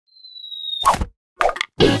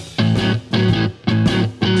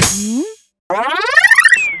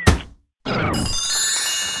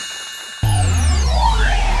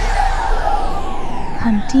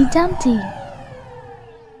Humpty Dumpty.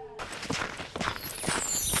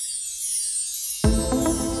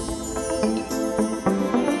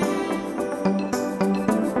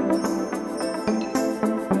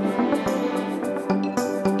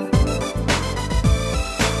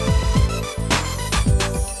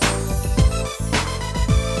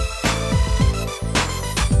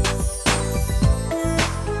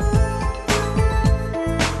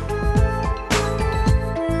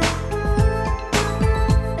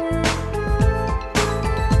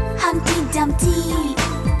 Humpty Dumpty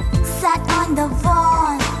sat on the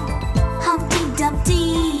wall. Humpty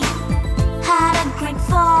Dumpty had a great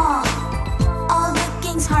fall. All the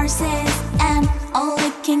king's horses and all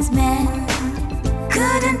the king's men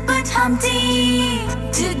couldn't put Humpty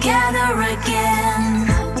together again.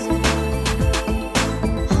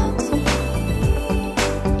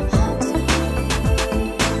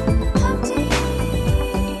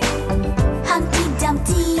 Humpty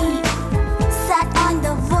Dumpty sat on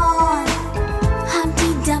the wall.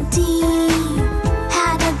 Humpty Dumpty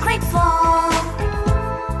had a great fall.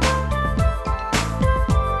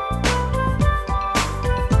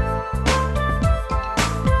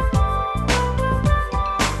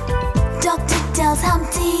 Doctor tells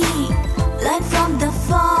Humpty, learn from the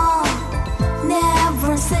fall.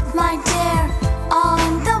 Never sit my dear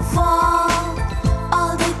on the wall.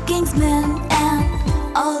 All the king's men and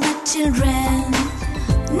all the children,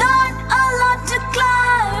 not allowed to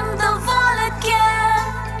climb the wall again.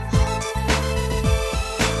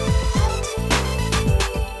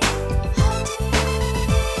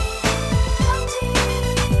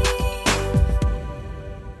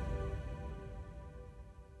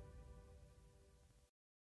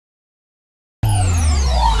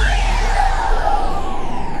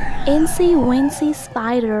 Incy Wincy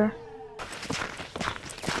Spider.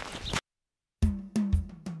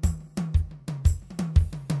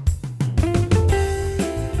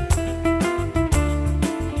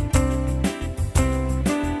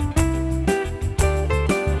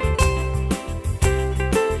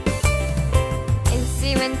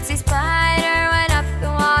 Incy Wincy Spider went up the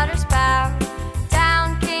water spout.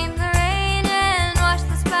 Down came the rain and washed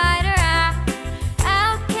the spider out.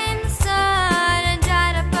 Out came the sun and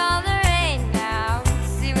dried up all the rain. Now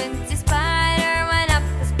Incy Wincy Spider went up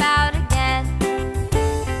the spout again.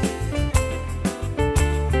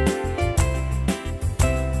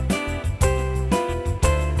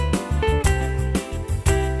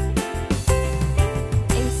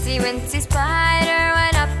 Incy Wincy Spider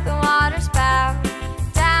went up the water spout.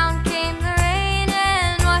 Down came the rain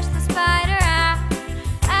and washed the spider out.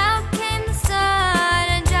 Out came the sun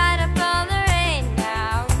and dried up all the rain.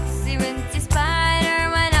 Now Incy Wincy Spider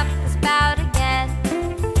went up the spout again.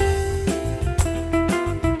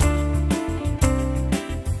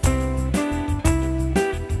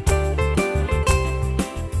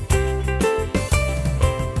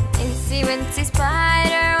 Incy Wincy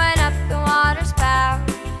Spider went up the water spout.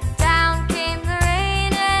 Down came the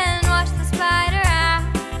rain and washed the spider out.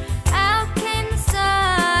 Out came the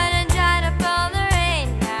sun and dried up all the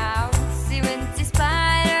rain. Now Incy Wincy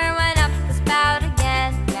Spider went up the spout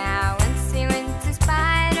again. Now Incy Wincy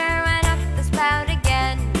Spider went up the spout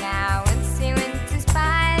again. Now Incy Wincy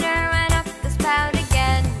Spider went up the spout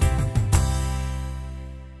again.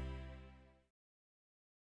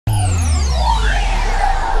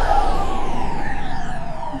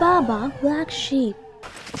 Baba Black Sheep.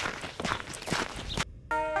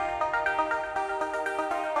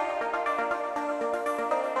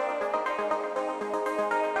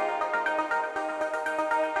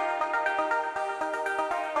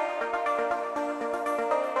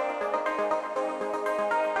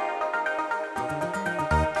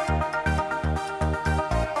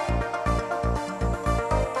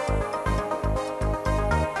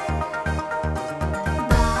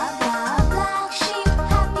 Baba Black Sheep,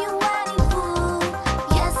 have you any food?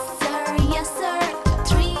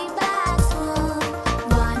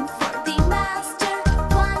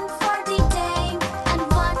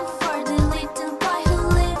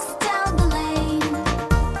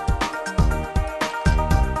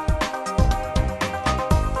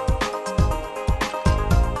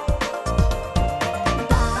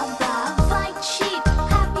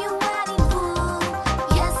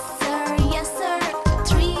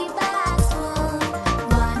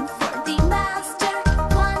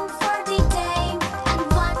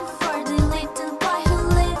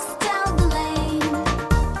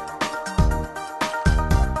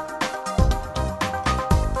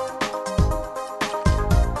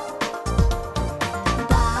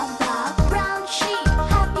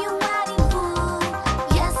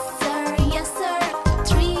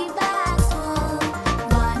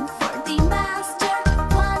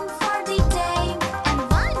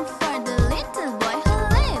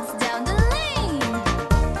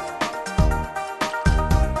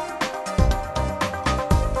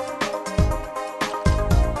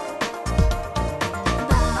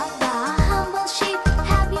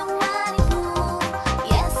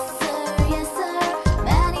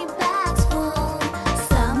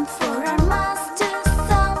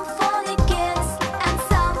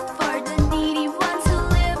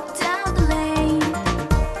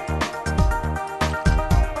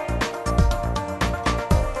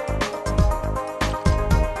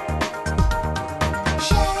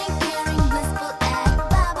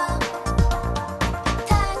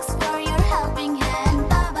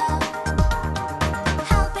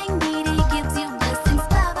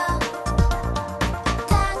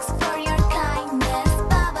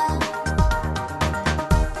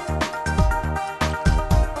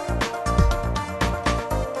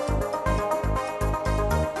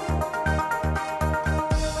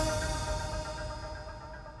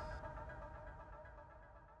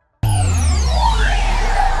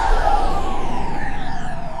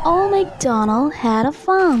 MacDonald had a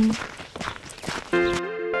farm.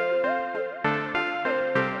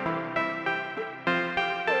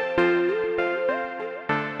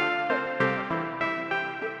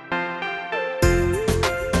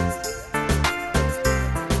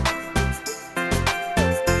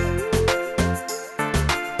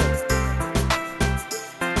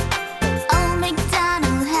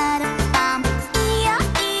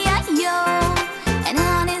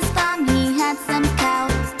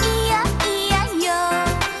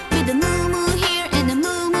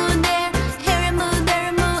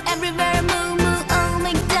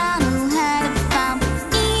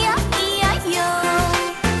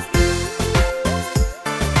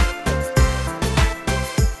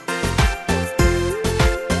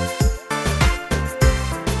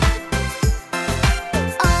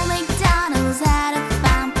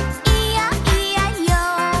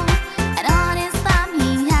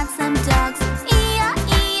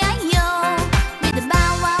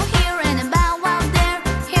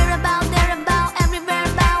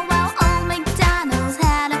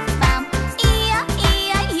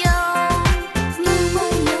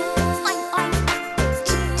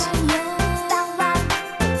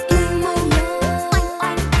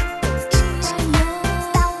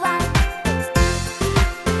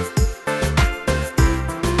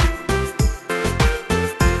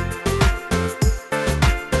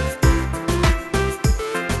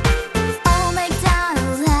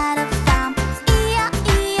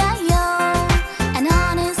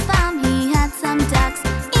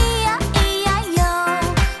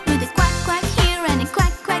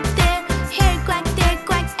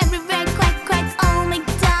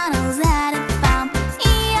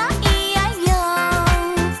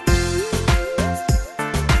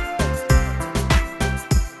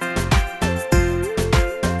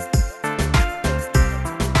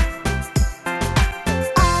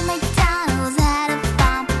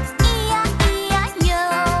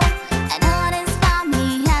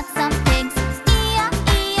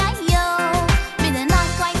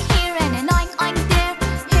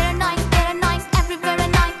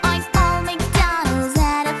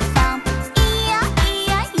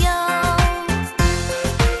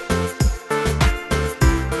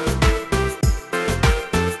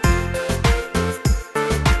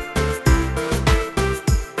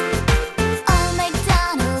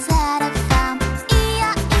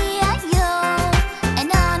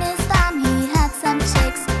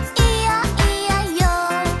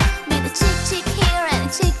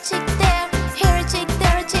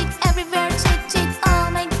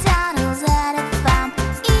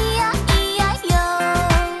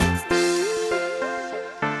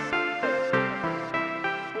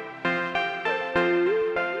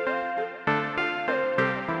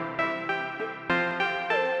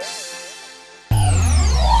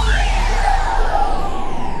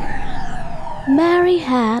 Mary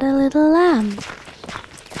had a little lamb.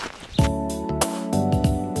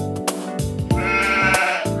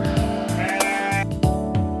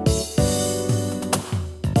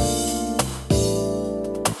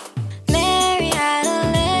 Mary had a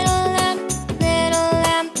little lamb, little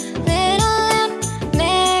lamb, little lamb.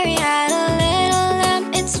 Mary had a little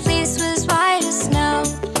lamb, its fleece was white as snow.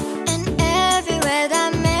 And everywhere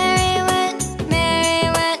that Mary went, Mary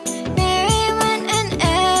went, Mary went. And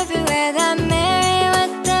everywhere that Mary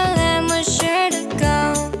went, the lamb was sure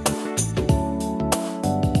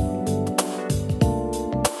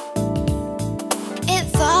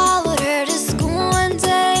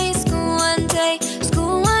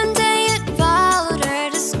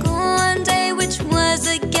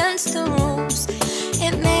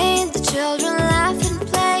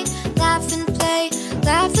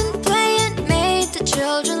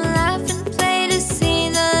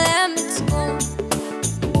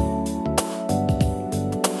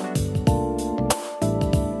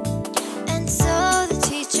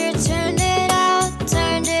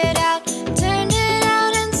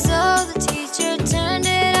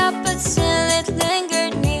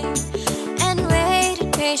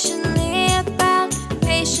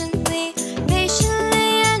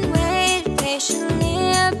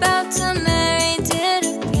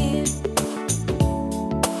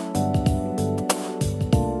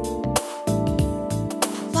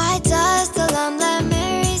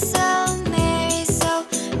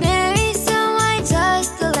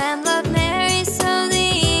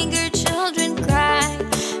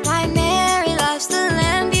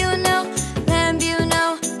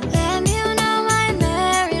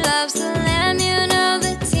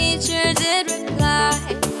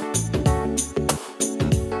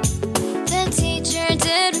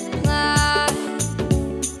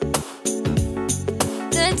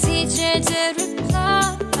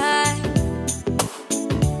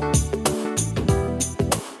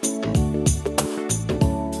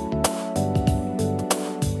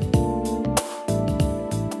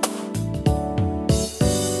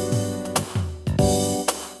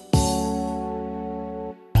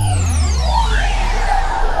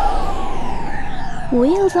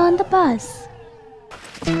Wheels on the bus.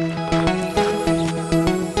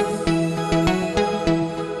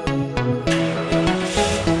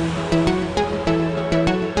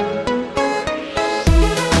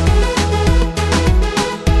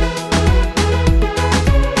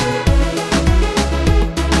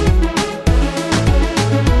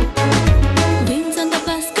 Wheels on the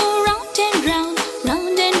bus go round and round,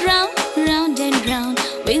 round and round, round and round.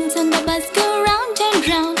 Wheels on the bus go round and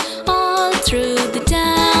round, all through the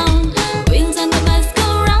town. Wheels on the bus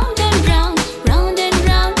go round and round, round and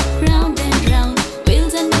round, round and round.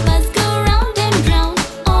 Wheels on the bus go round and round,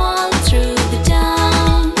 all through the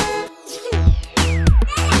town.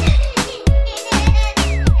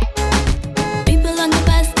 People on the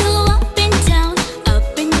bus go up and down,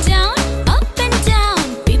 up and down, up and down.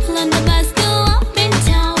 People on the bus go up and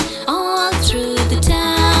down, all through the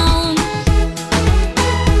town.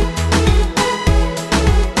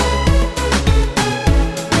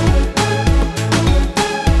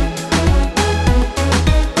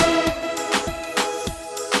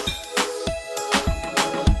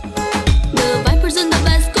 The vipers on the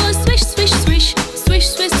bus go swish, swish, swish, swish,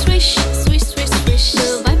 swish, swish, swish, swish, swish.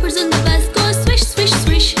 The vipers on the bus go swish, swish,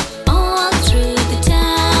 swish, all through the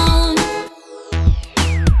town.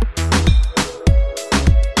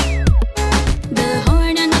 The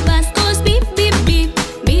horn on the bus goes beep, beep, beep,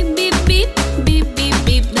 beep, beep, beep, beep, beep,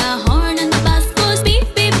 beep. The horn on the bus goes beep,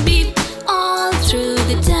 beep, beep, all through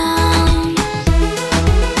the town.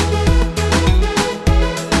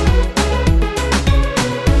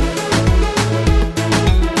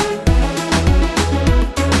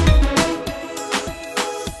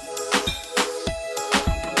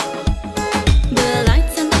 The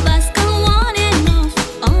lights on the bus go on and off,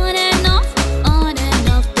 on and off, on and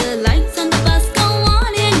off. The lights on the bus go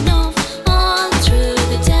on and off, all through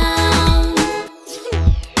the town.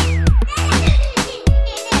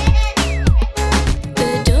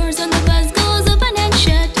 The doors on the bus goes open and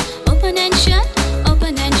shut, open and shut,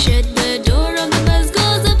 open and shut. The door of the bus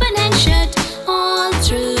goes open and shut, all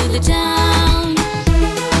through the town.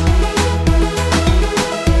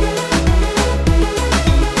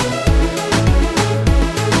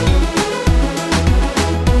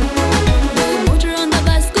 The motor on the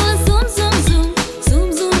bus goes zoom, zoom, zoom,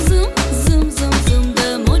 zoom, zoom, zoom, zoom, zoom, zoom. The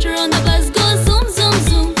motor on the bus goes zoom, zoom,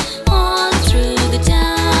 zoom, all through the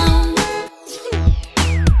town.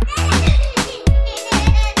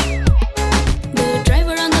 The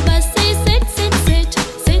driver on the bus says sit, sit, sit,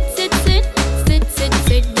 sit, sit, sit, sit, sit,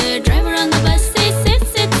 sit. The driver on the bus says sit,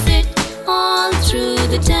 sit, sit, all through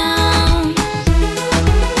the town.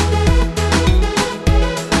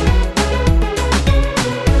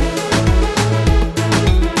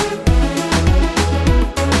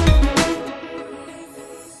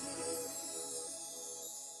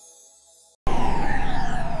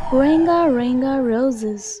 Ringa, ringa,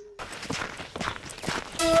 roses.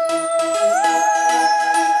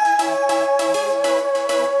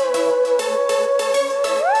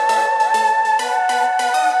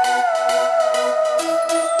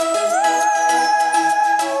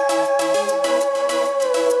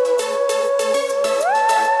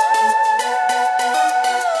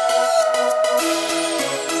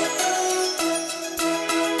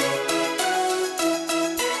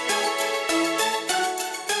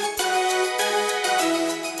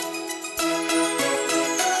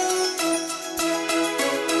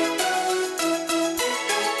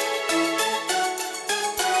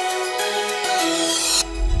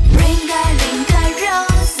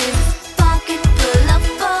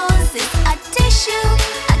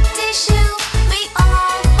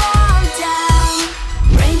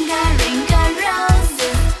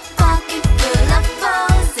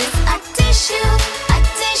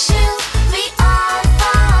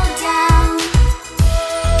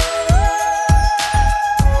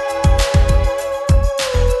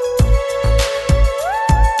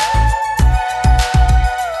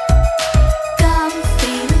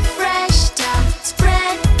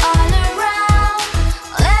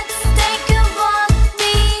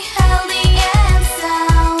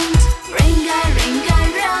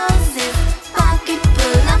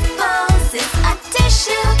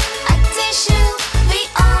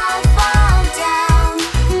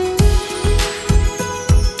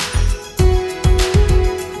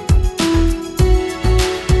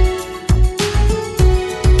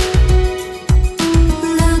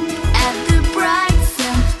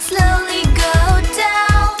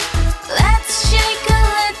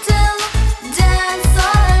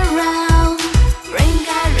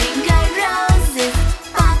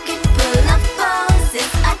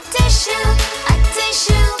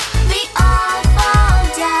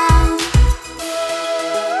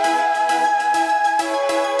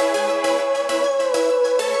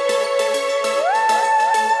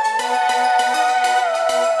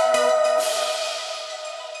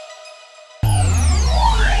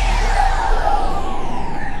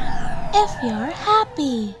 if you're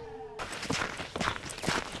happy.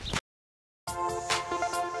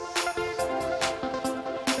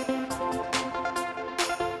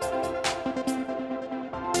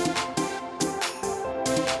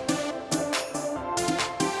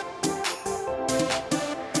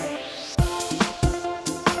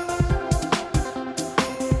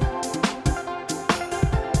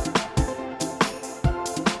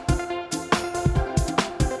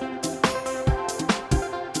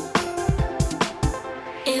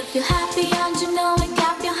 If you're happy and you know it,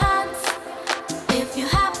 clap your hands. If you're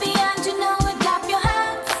happy and you know it, clap your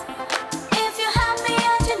hands. If you're happy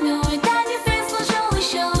and you know it, then your face will surely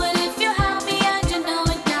show it. If you're happy and you know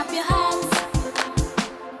it, clap your hands.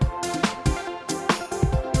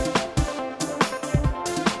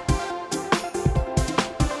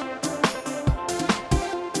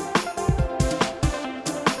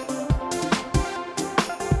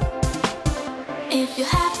 If you're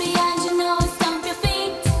happy and you know it, stomp your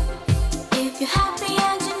feet. If you're happy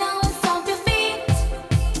and you know it, stomp your feet.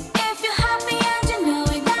 If you're happy and you know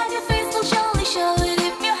it, then your face will surely show it.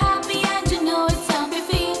 If you're happy and you know it, stomp your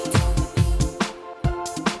feet.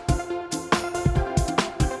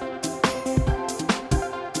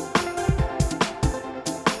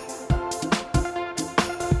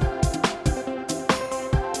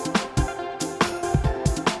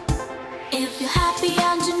 If you're happy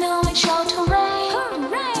and you know it, shout hooray!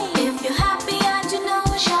 Hooray! If you're happy and you know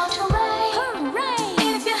it, shout hooray! Hooray!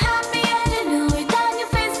 If you're happy and you know it, then your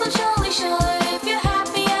face will surely show it. If you're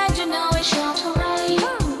happy and you know it, shout hooray!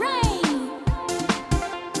 Hooray!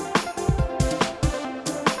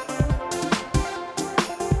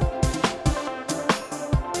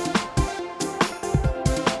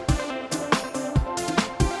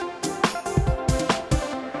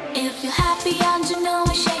 If you're happy and you know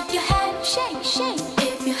it, shake your head, shake, shake.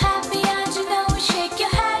 If you're happy and you know it, shake your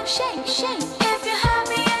head, shake, shake. If you're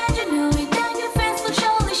happy and you know it, then your face will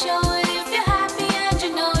surely show it. If you're happy and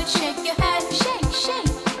you know it, shake your head, shake, shake.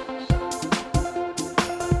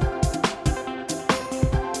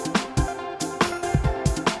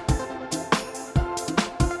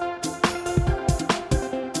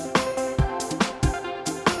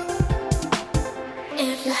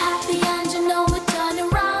 If you're happy and you know it, turn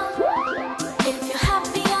around. If you're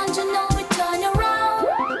happy and you know it, turn around.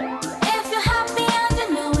 If you're happy and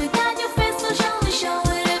you know it, then your face will surely show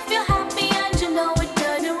it. If you're happy and you know it,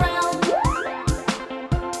 turn around.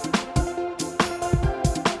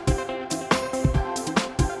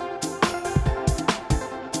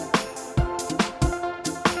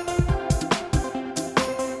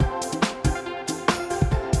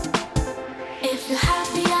 If you're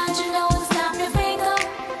happy and you know it, snap your finger.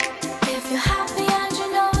 If you're happy and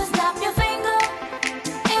you know it, snap your finger.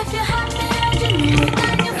 If you're happy and you know it,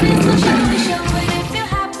 then your face will surely show it. If you're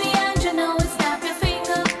happy and you know it, snap your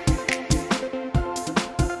finger.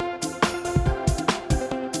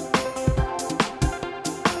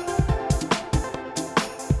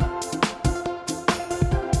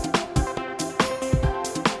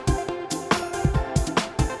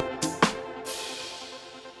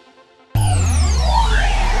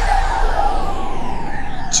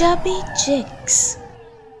 Chubby chicks.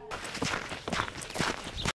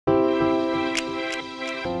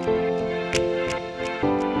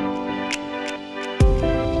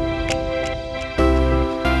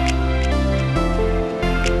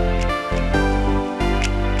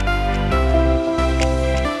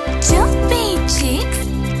 Chubby cheeks,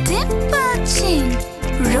 dimple chin,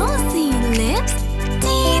 rosy lips,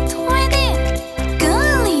 teeth within,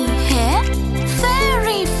 curly hair,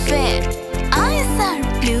 very fair, eyes are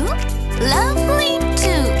blue, lovely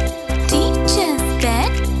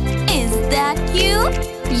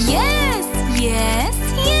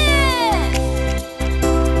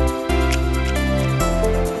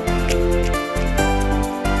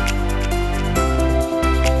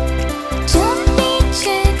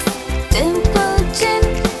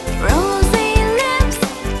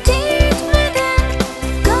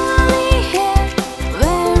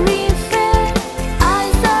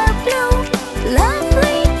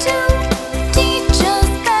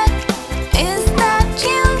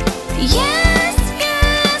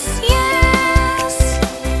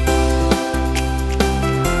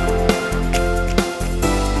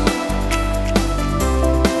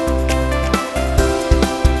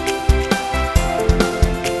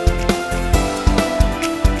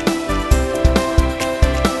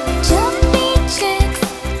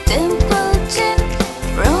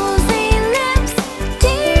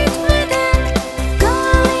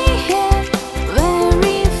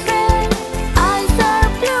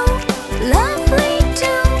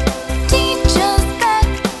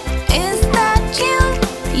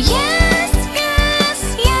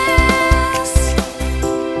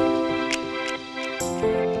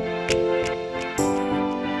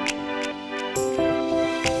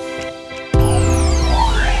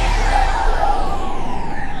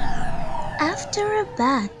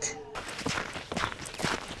bath.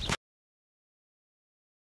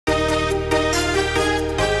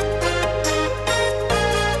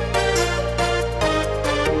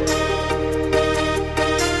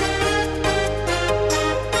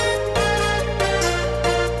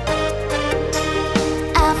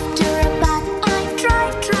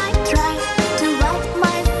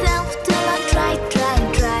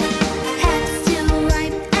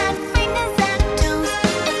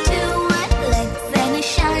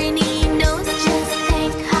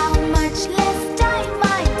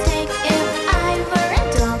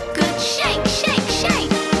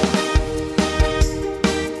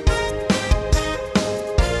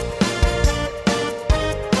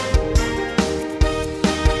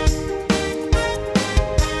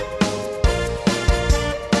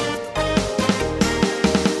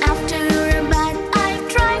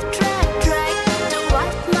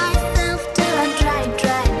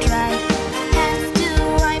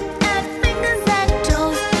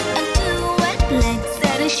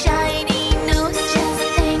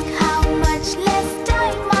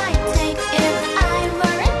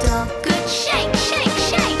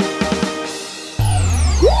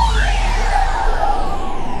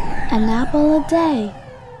 An apple a day.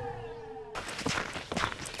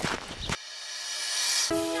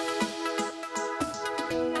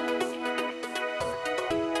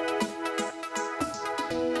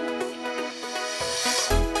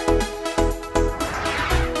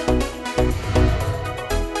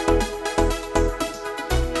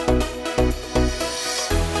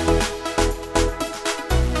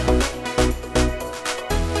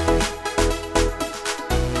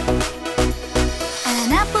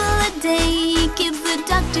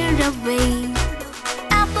 Away.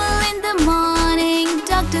 Apple in the morning,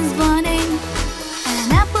 doctor's warning.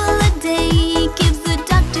 An apple a day keeps the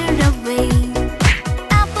doctor away.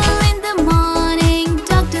 Apple in the morning,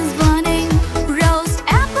 doctor's warning. Roast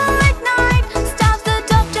apple at night stops the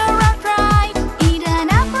doctor outright. Eat an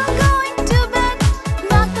apple going to bed,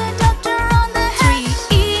 knock the doctor on the head.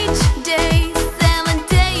 3 each day, 7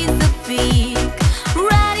 days a week.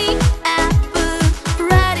 Ready apple,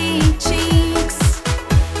 ready cheeks.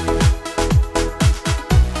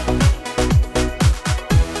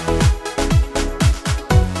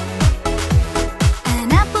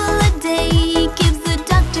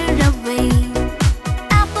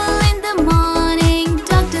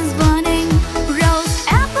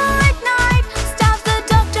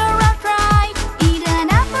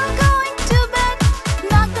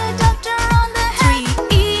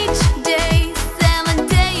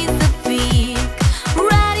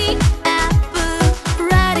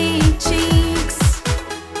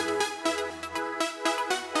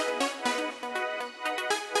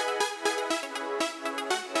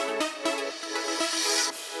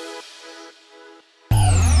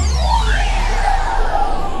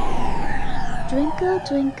 Twinkle,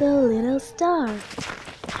 twinkle, little star.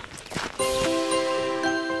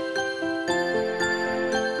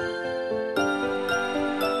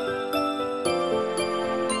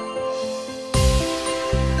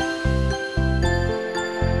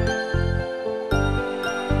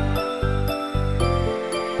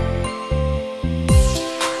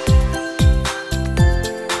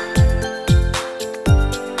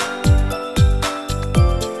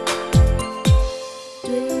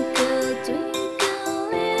 Twinkle, twinkle,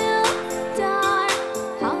 little star,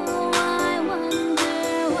 how I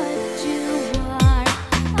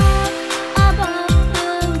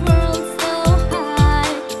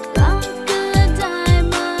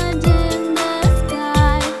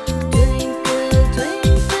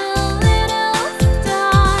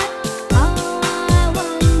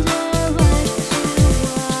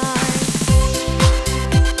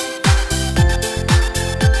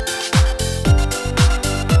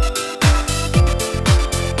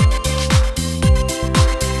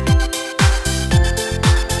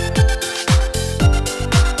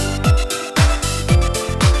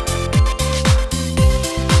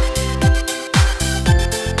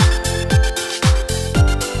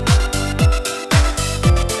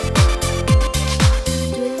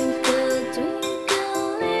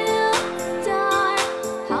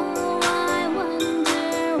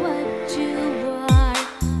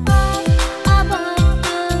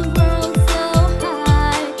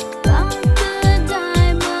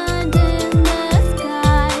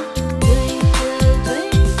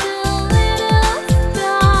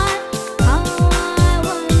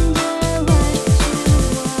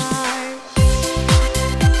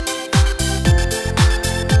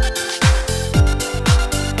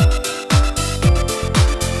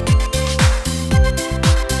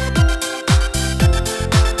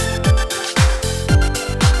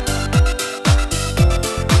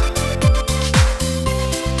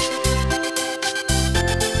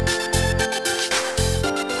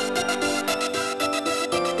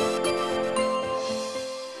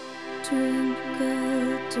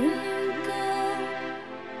Twinkle, twinkle,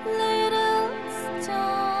 little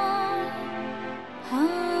star, how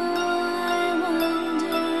I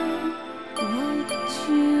wonder what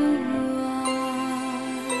you are.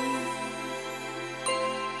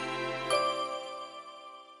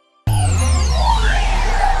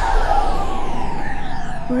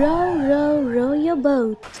 Row, row, row your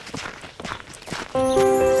boat.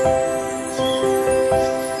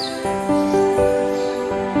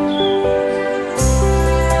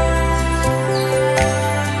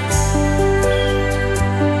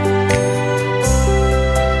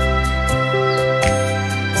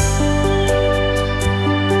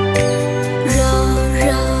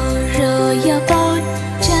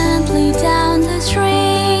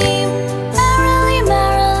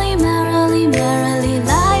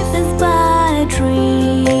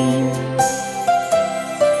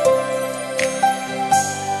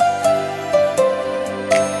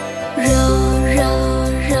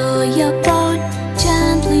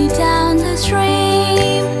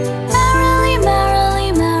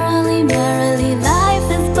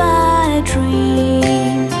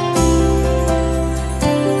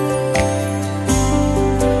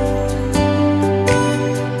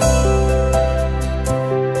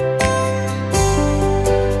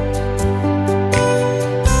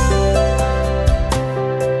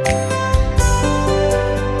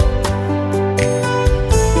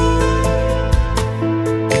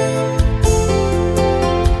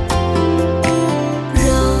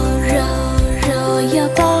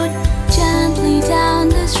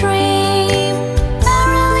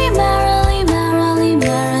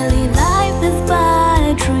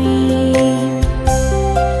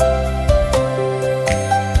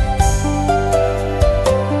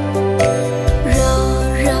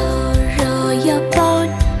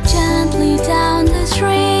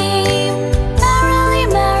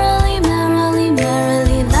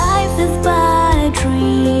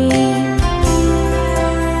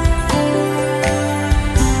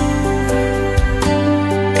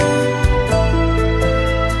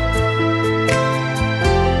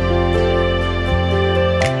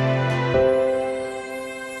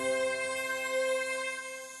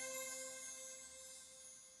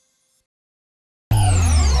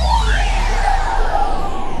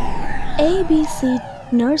 ABC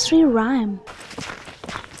Nursery Rhyme.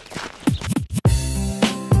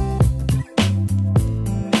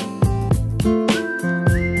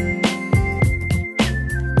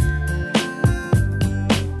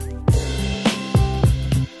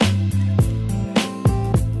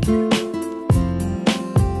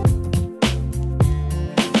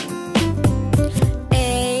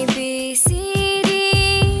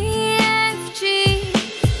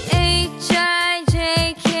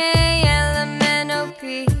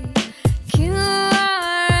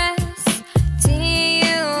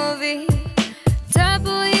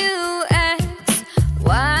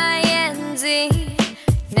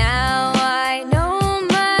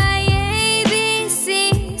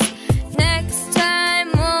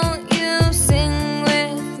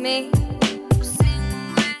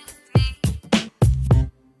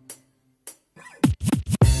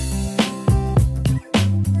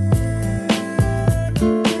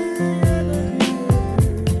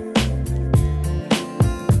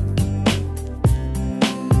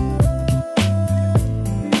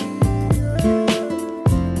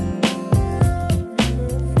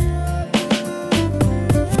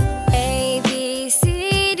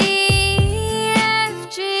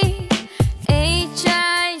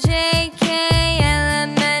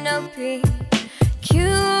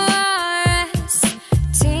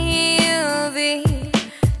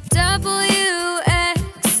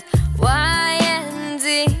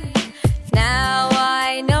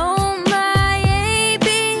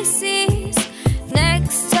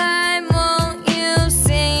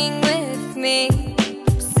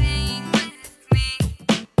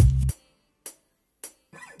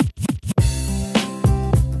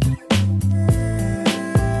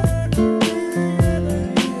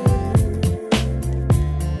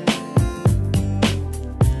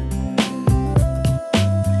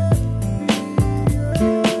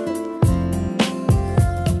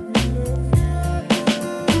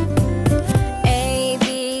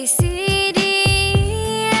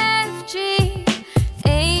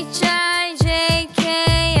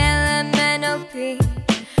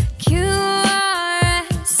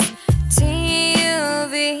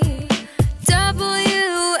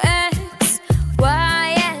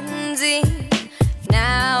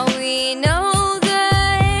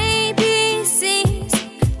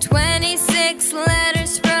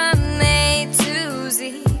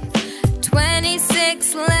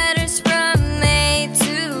 Letters from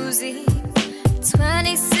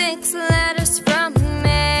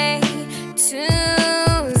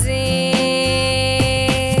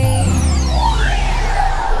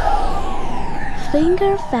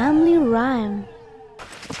rhyme.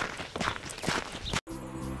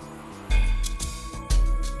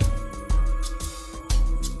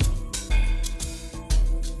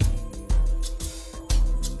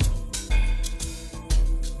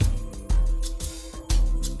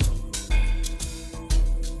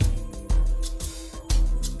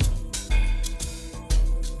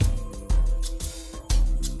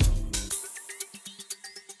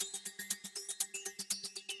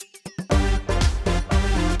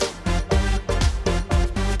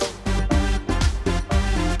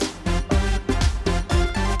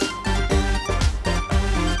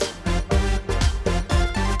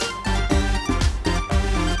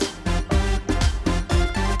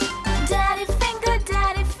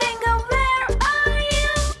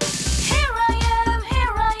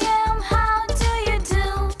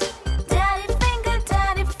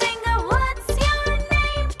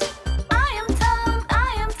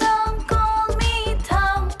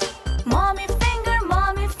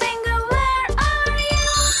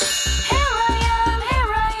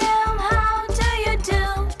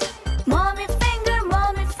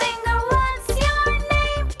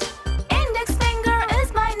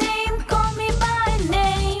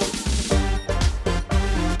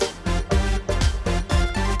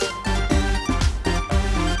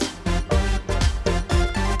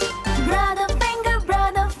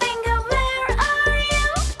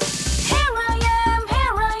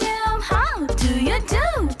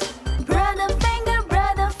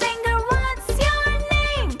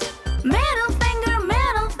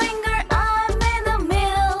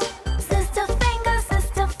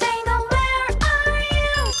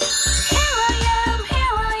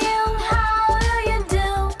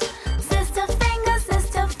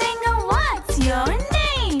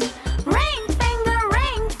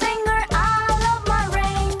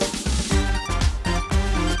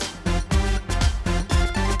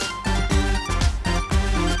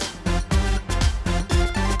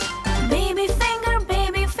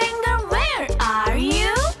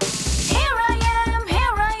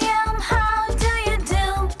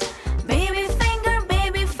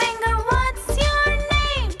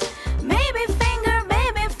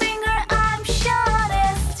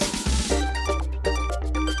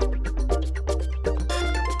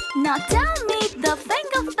 Now tell me the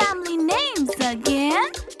finger family names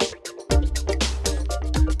again.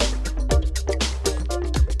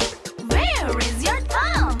 Where is your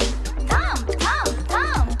thumb? Thumb, thumb,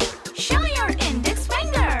 thumb. Show your index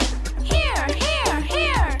finger. Here, here,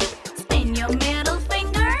 here. Spin your middle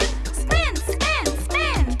finger. Spin, spin,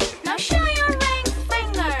 spin. Now show your ring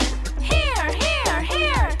finger. Here, here,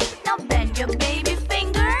 here. Now bend your baby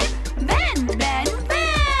finger. Bend, bend,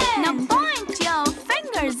 bend. Now point your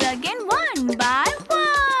fingers again one by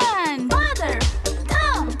one. Mother,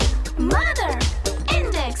 thumb, mother,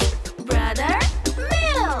 index, brother,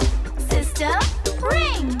 middle, sister,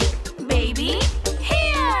 ring, baby,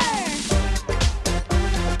 here.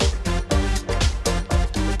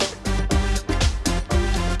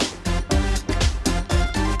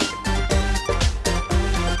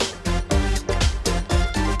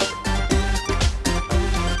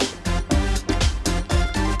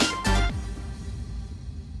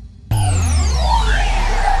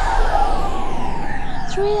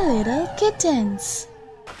 Three little kittens.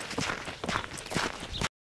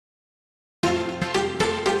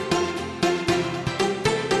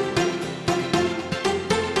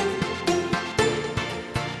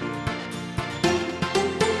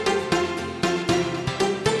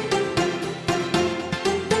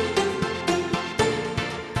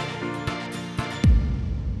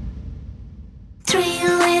 Three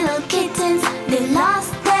little kittens, they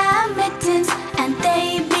lost their mittens and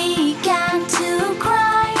they began to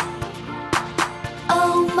cry.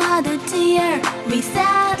 Oh mother dear, we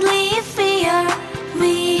sadly fear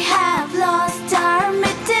we have lost our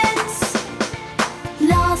mittens.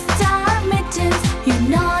 Lost our mittens, you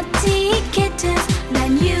naughty kittens,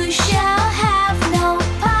 then you shall have no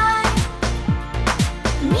pie.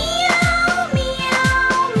 Meow,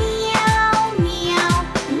 meow, meow, meow,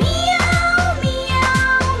 meow, meow,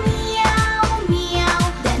 meow, meow.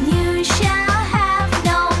 Then you shall have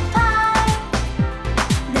no pie.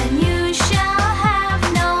 Then you shall have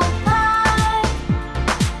no pie.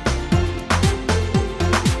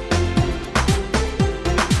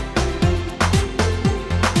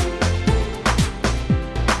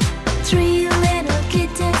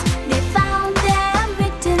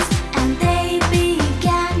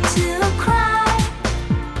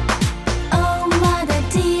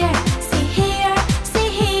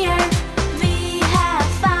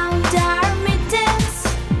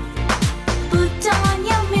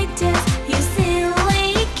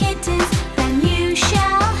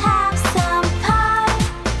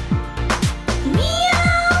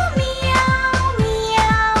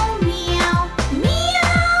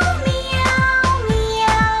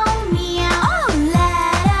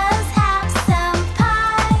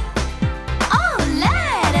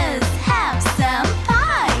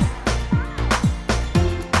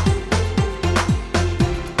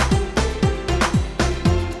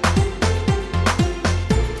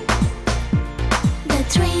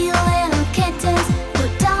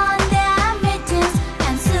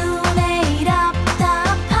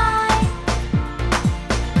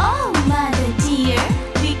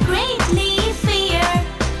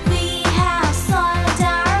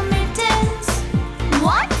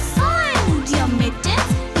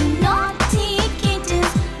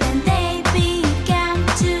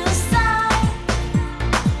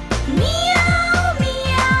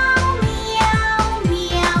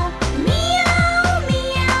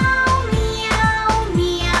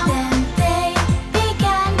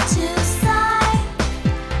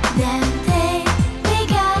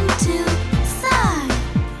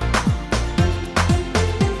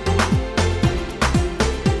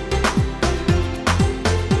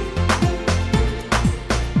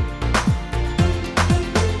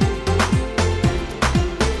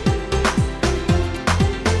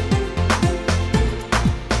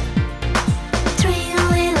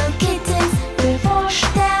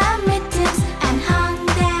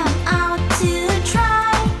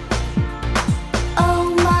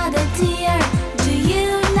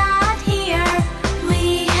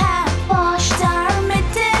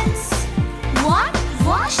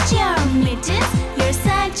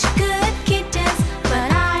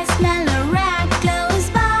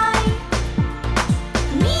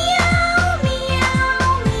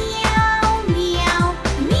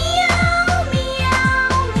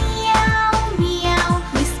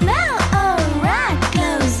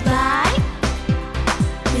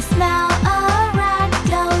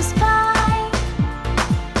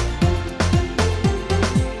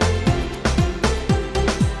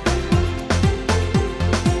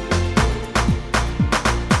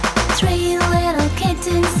 Three little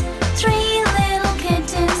kittens, three little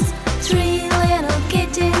kittens, three little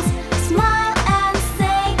kittens. Smile and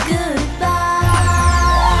say goodbye.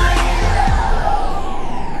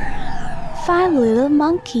 Five little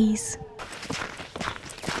monkeys.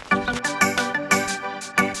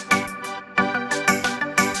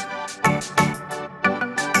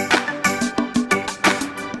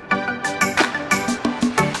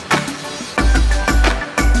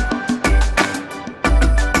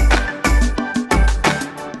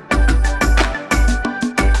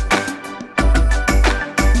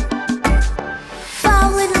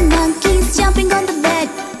 Five little monkeys jumping on the bed.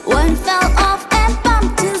 One fell off and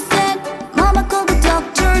bumped his head. Mama called the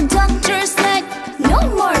doctor. Doctor said, no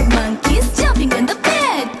more monkeys jumping on the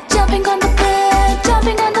bed. Jumping on the bed,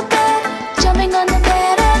 jumping on the bed, jumping on the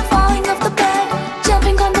bed and falling off the bed.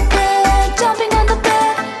 Jumping on the bed, jumping on the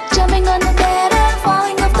bed, jumping on the bed and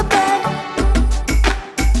falling off the bed.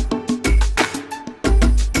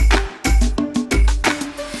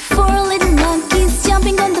 Four little monkeys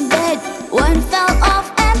jumping on the bed. One fell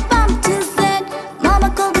off and bumped his head. Mama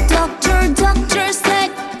called the doctor. Doctor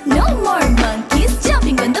said, no more monkeys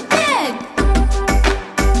jumping on the bed.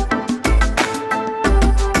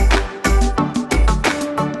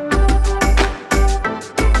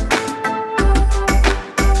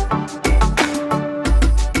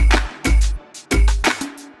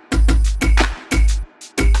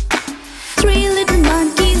 Three little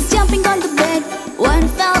monkeys jumping on the bed. One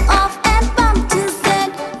fell off and bumped his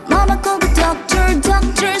head. Mama called the doctor.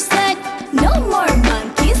 Doctor said, no more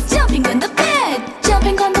monkeys jumping on the bed.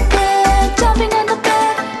 Jumping on the bed, jumping on the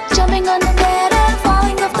bed, jumping on the bed and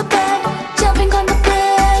falling off the bed. Jumping on the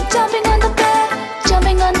bed, jumping on the bed,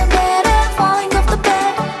 jumping on the bed and falling off the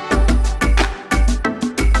bed.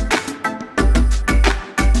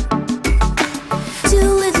 Two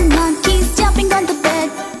little monkeys jumping on the bed.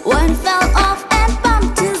 One fell off and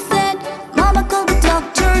bumped his head. Mama called the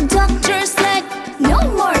doctor. Doctor said, no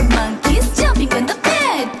more monkeys jumping on the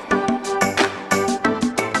bed.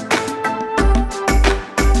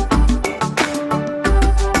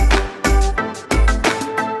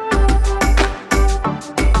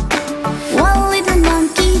 One little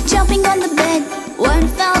monkey jumping on the bed. One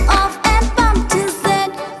fell off and bumped his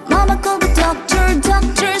head. Mama called the doctor.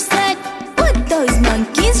 Doctor said, put those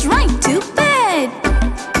monkeys right to bed.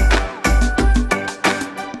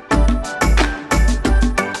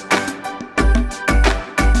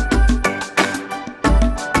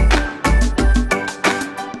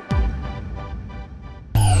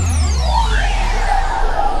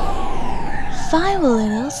 Five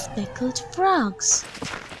little speckled frogs.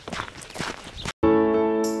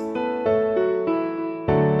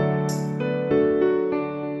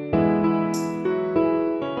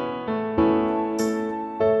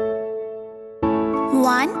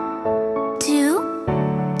 One, two,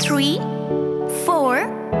 three, four,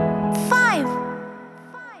 five.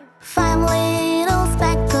 Five little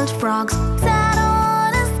speckled frogs sat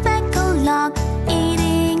on a speckled log,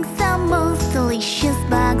 eating some most delicious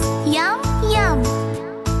bugs. Yum, yum.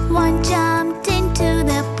 One jumped into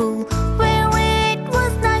the pool where it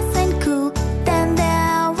was nice and cool. Then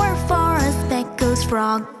there were four speckled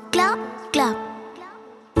frogs. Glop, glop.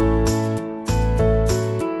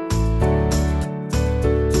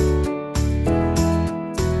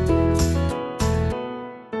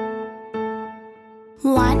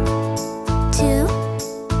 One, two,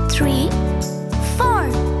 three, four.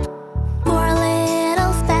 Four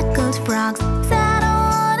little speckled frogs sat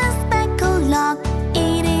on a speckled log,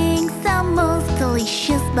 eating some most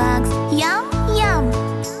delicious bugs. Yum, yum.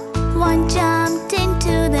 One jumped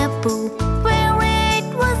into the pool where it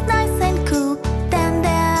was nice and cool. Then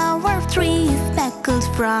there were three speckled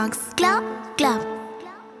frogs. Glop, glop.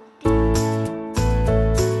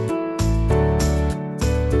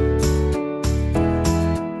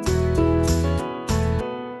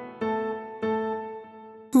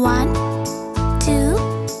 One, two,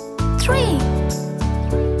 three.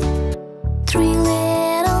 Three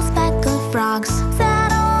little speckled frogs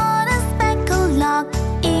sat on a speckled log,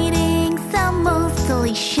 eating some most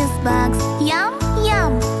delicious bugs. Yum,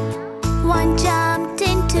 yum. One jumped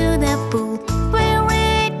into the pool where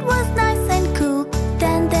it was nice and cool.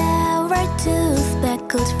 Then there were two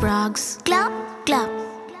speckled frogs. Glop, glop.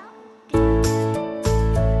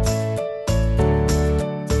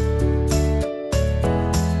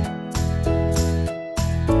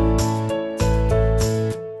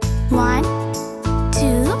 One,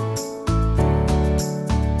 two.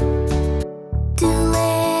 Two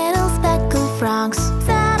little speckled frogs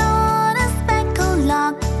sat on a speckled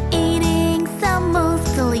log, eating some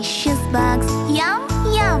most delicious bugs. Yum,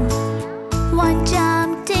 yum. One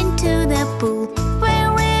jumped into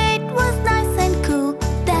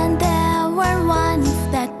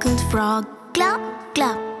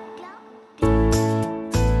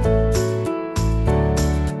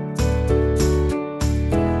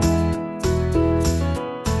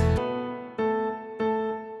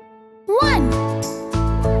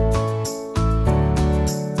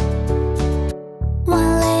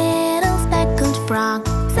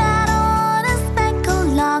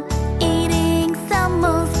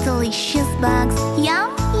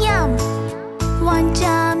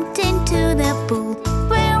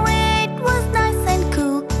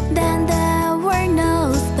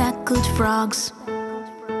frogs.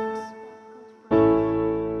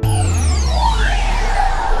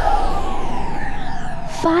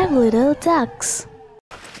 Five little ducks.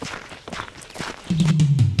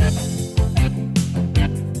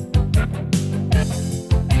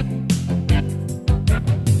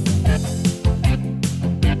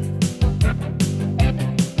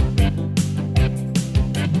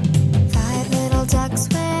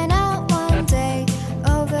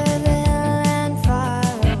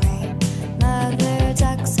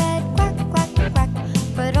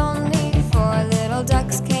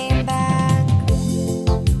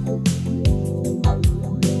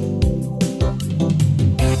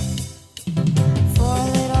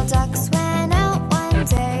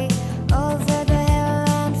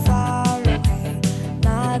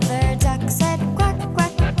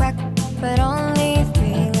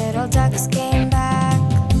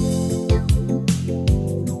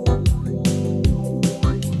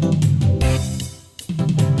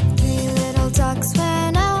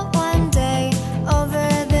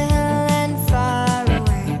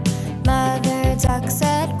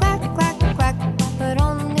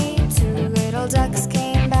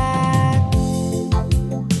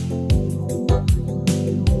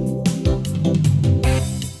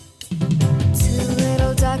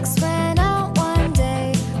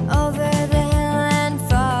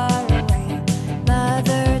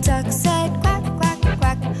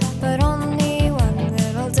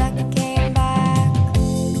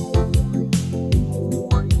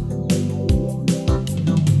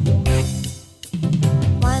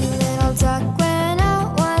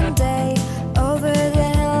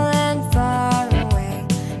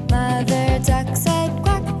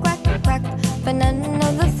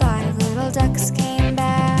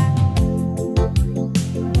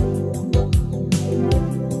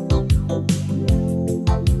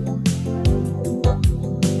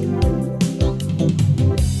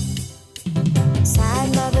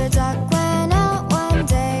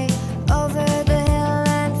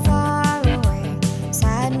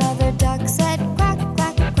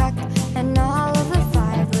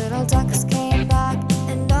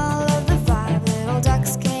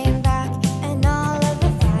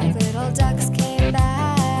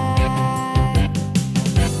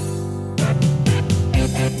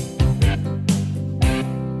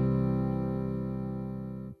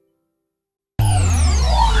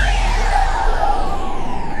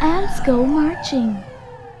 Go marching.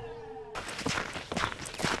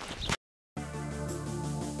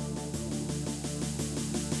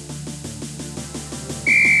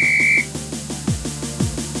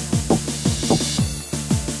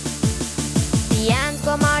 The ants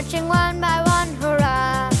go marching one by one,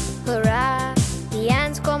 hurrah, hurrah. The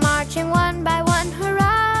ants go marching one by one,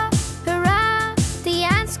 hurrah, hurrah. The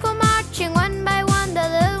ants go marching one by one. The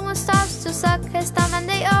little one stops to suck his thumb, and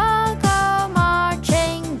they all go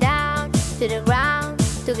marching down to the ground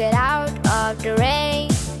to get out of the rain.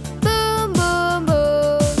 Boom, boom,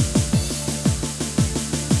 boom.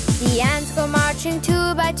 The ants go marching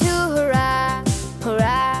two by two, hurrah,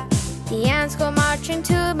 hurrah. The ants go marching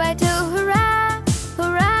two by two, hurrah,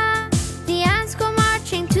 hurrah. The ants go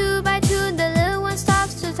marching two by two. The little one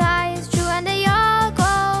stops to tie his shoe, and they all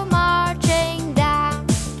go marching down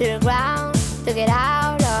to the ground to get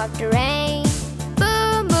out of the rain.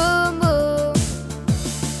 Boom, boom, boom.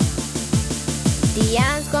 The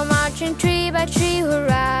ants go marching tree by tree,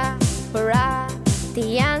 hurrah, hurrah.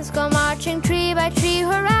 The ants go marching tree by tree,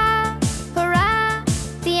 hurrah, hurrah.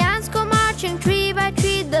 The ants go marching tree by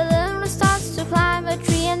tree. The little one starts to climb a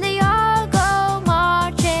tree, and they all go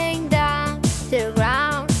marching down to the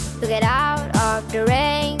ground to get out of the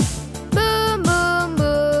rain. Boom, boom,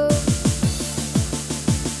 boom.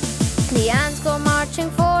 The ants go marching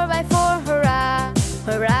four by four, hurrah,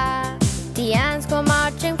 hurrah. The ants go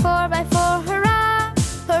marching four by four, hurrah,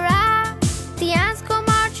 hurrah. The ants go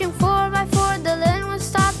marching four by four. The little one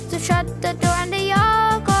stops to shut the door, and they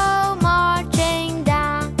all go marching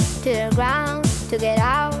down to the ground to get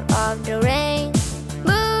out of the rain.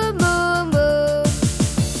 Boom, boom, boom.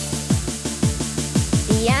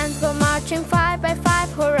 The ants go marching five by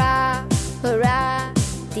five, hurrah, hurrah.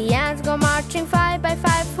 The ants go marching five by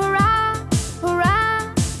five, hurrah,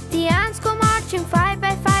 hurrah. The ants go marching five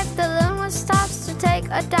by five. The little one stops to take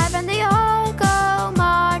a dive, and they all go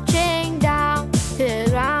marching down to the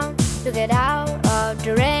ground to get out of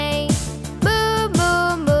the rain. Boom,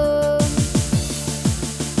 boom, boom.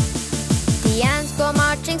 The ants go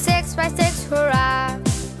marching six by six, hurrah,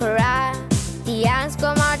 hurrah. The ants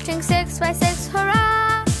go marching six by six,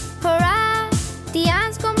 hurrah, hurrah. The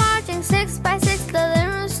ants go marching six by six. The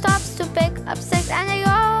little one stops to pick up sticks, and they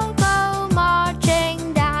all go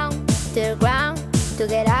marching down to the to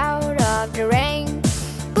get out of the rain.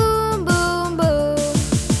 Boom, boom, boom.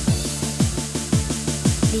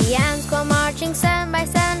 The ants go marching 7 by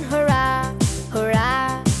 7, hurrah,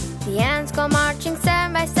 hurrah. The ants go marching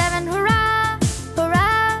 7 by 7, hurrah,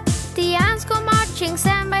 hurrah. The ants go marching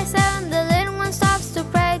 7 by 7. The little one stops to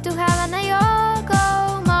pray to heaven. They all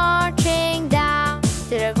go marching down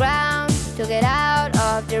to the ground to get out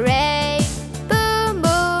of the rain. Boom,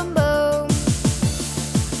 boom, boom.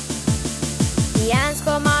 The ants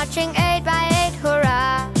go marching 8 by 8,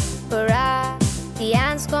 hurrah, hurrah. The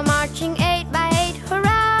ants go marching 8 by 8,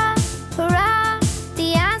 hurrah, hurrah.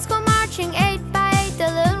 The ants go marching 8 by 8. The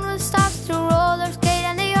little one stops to roller skate,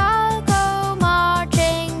 and they all go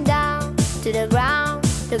marching down to the ground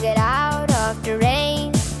to get out of the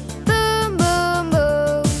rain. Boom, boom,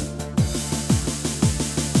 boom.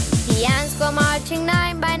 The ants go marching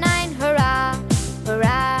 9 by 9, hurrah,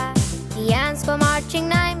 hurrah. The ants go marching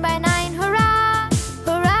 9 by 9, hurrah,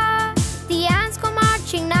 hurrah. The ants go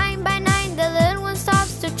marching 9 by 9. The little one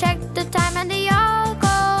stops to check the time, and they all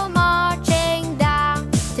go marching down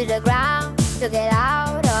to the ground to get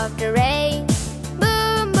out of the rain.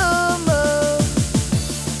 Boom, boom, boom.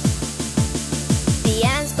 The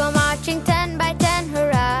ants go marching 10 by 10,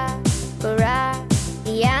 hurrah, hurrah.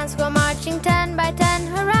 The ants go marching 10 by 10,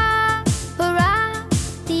 hurrah, hurrah.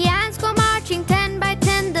 The ants go marching 10 by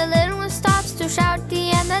 10. The little one stops to shout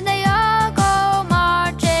the end, and they all go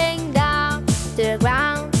marching down to the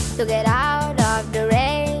ground to get out of the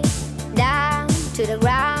rain. Down to the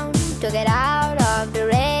ground to get out of the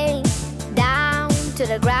rain. Down to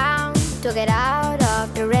the ground to get out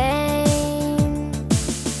of the rain.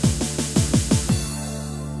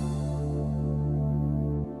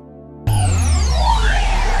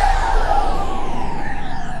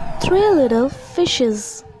 3 little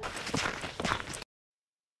fishes.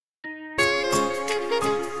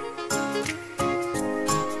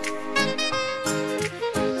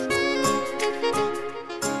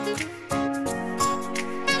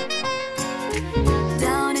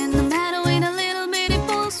 Down in the meadow in a little bitty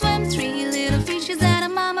pool swim 3 little fishes and a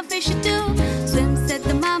mama fishy too. Swim, said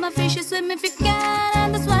the mama fishy, swim if you can.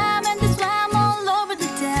 And they swam all over the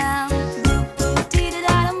town. Boop, boop,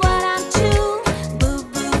 dee-da-da-dum, what I'm choo. Boop,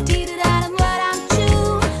 boop, dee-da-da-dum, what I'm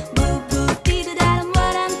choo. Boop, boop, dee-da-da-dum,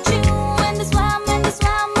 what I'm choo. And they swam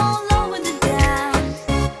all over the town.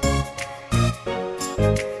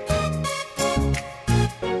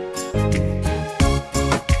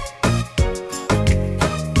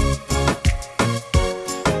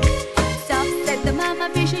 Stop, said the mama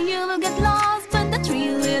fish, and you will get lost. But the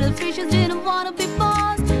 3 little fishes didn't want to be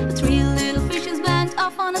lost. The 3 little fishes went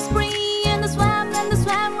off on a spree, and they swam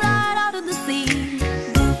right out of the sea.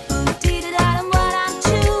 Boop, boop, dee-da-da-dum, what I'm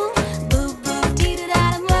choo. Boop, boop,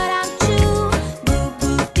 dee-da-da-dum, what I'm choo. Boop,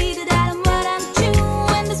 boop, dee-da-da-dum, what I'm choo.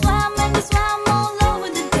 And they swam all over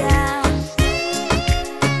the town.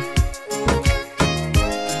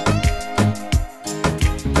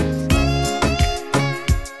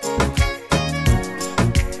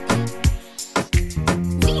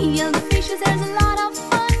 We young fishes, there's a lot of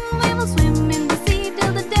fun. We will swim in the sea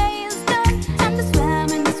till the day is done. And they swam,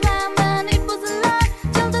 and it was a lot.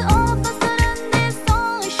 Till that all of a sudden they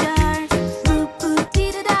saw a shark. Boop, boop,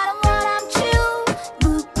 dee-da-da-dum, what I'm choo.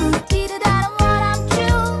 Boop, boop, dee-da-da-dum, what I'm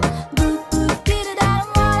choo. Boop, boop, dee-da-da-dum,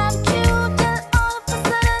 what I'm choo. Till all of a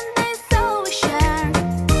sudden they saw a shark.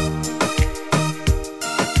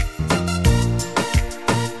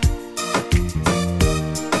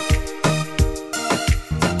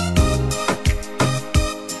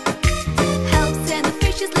 Help, said the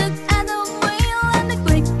fishes, looked at the whale. And they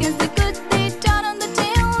quick as they could, they turned on the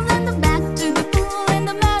tails. And then back to the pool, in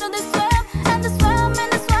the meadow they swam. And they swam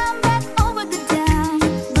back over the town.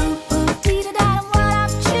 Boop, boop, dee-da-da-dum, what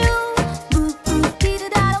I'm choo. Boop, boop,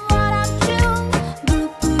 dee-da-da-dum, what I'm choo. Boop,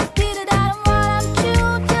 boop, dee-da-da-dum, what I'm choo.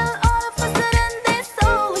 Till all of a sudden they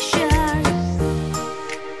saw a shark.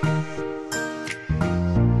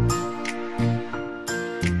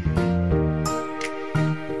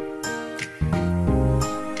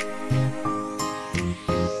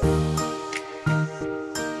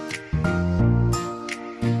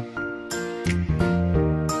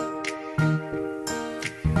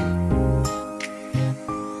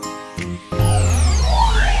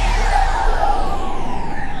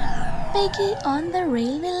 Peggy on the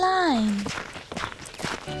railway line.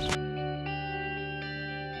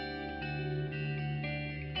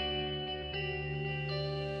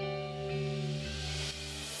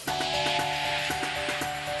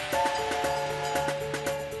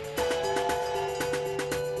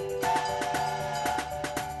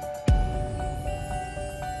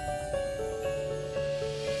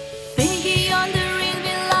 Piggy on the railway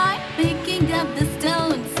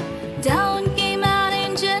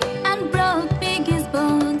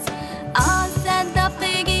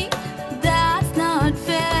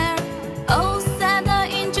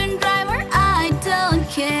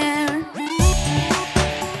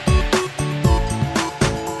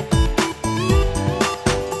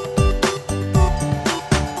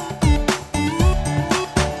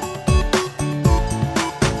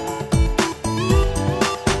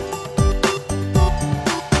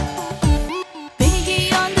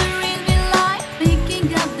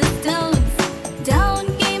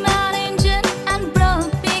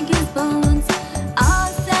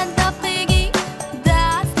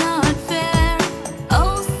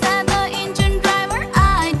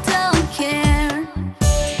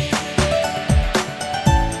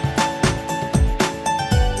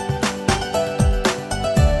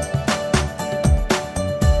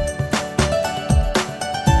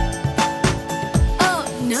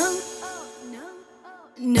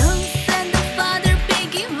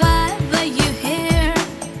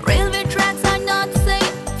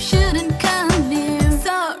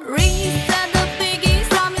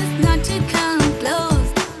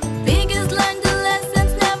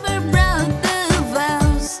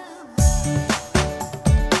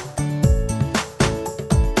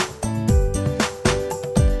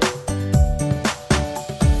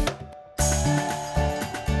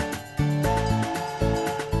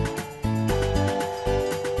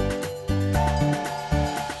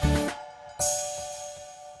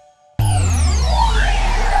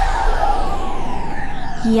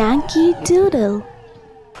Yankee Doodle.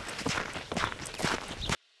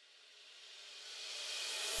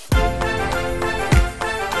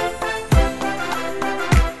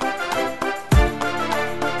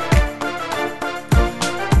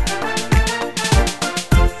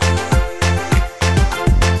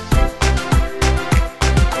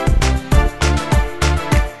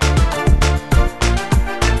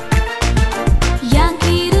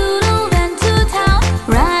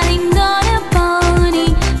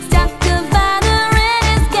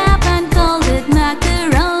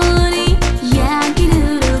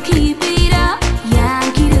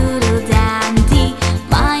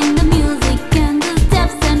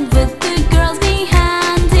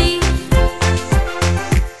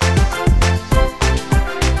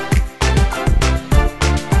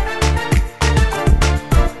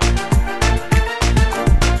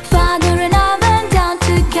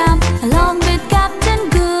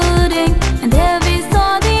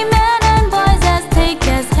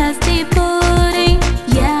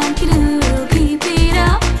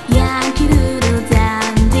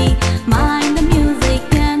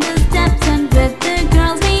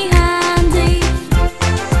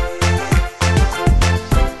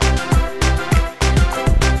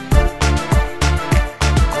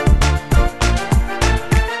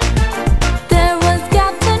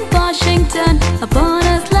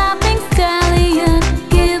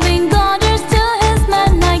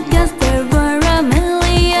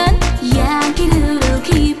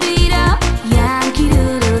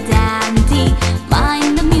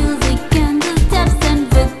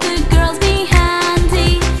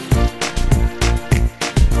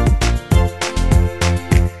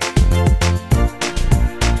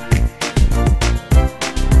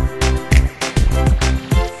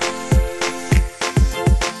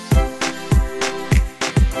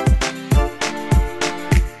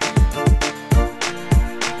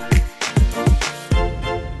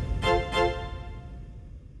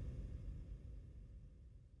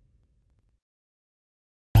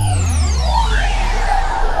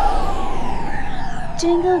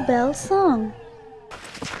 Jingle Bell Song.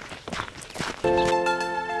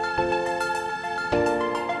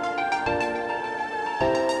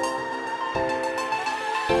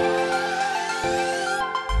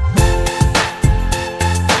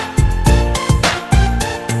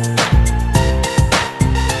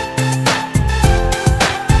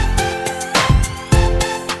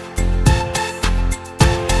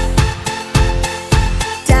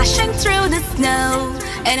 Dashing through the snow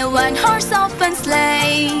in a one-horse open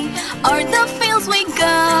sleigh, o'er the fields we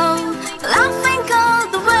go, laughing all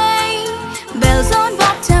the way. Bells on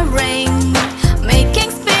bobtail ring,